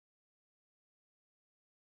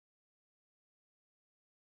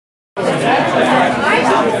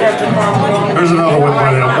Here's another one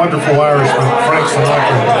by that wonderful Irishman, Frank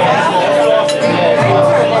Sinatra.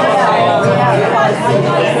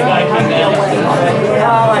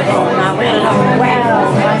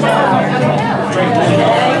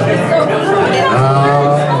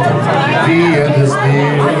 The end is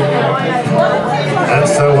near, and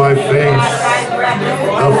so I face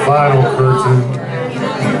the final curtain.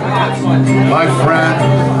 My friend,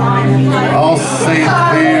 I'll say it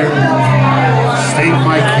clear, state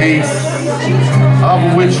my case, of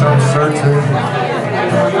which I'm certain.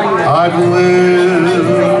 I've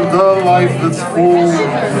lived a life that's full.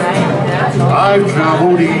 I've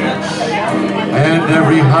traveled each and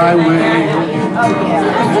every highway,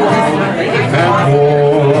 and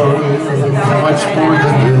more, much more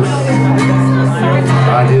than this,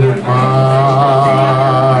 I did it my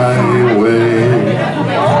way.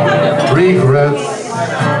 Regrets,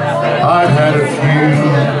 I've had a few,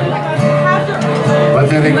 but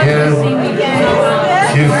then again,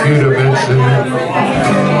 too few to mention.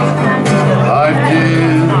 I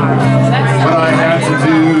did what I had to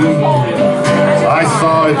do. I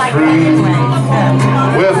saw it through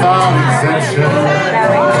without exemption.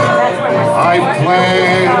 I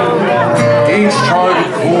planned each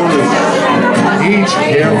charted course, each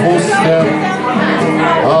careful step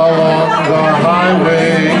along the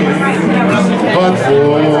highway. But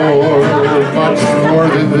for much more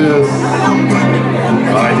than this,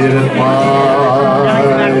 I did it my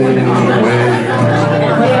way.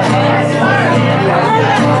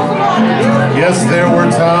 Yes, there were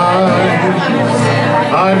times,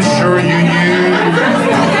 I'm sure you knew,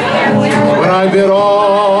 when I bit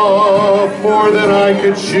off more than I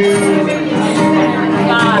could chew.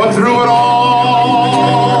 But through it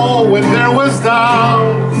all, when there was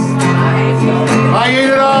doubt, I ate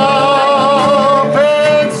it up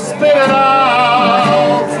and spit it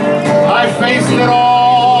out. I faced it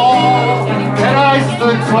all, and I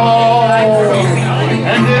stood tall,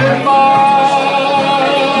 and did it my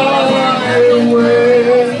way.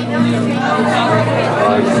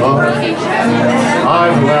 I've thought,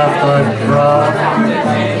 I've laughed, I've cried,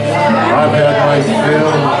 I've had my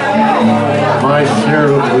fill, my share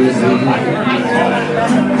of losing,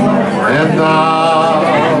 and now,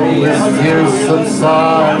 as tears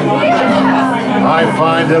subside, I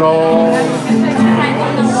find it all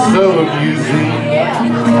so amusing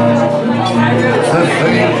to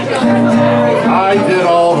think I did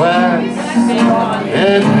all that,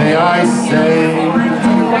 and may I say,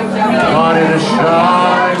 not in a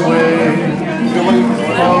shy way.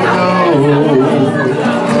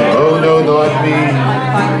 Oh no, not me.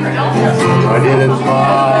 I did it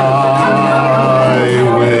my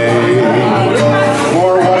way.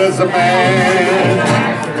 For what is a man?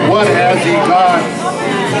 What has he got?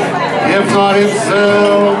 If not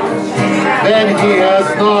himself, then he has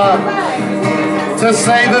not to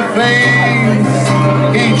say the things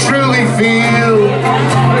he truly feels,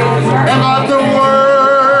 and not the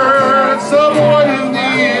words of one who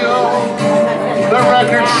kneels. The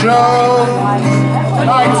record shows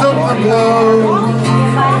I took the blow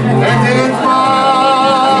and did it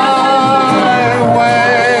my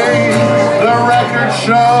way. The record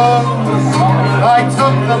shows I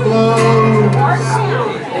took the blows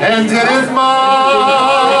and did it my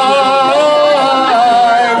way.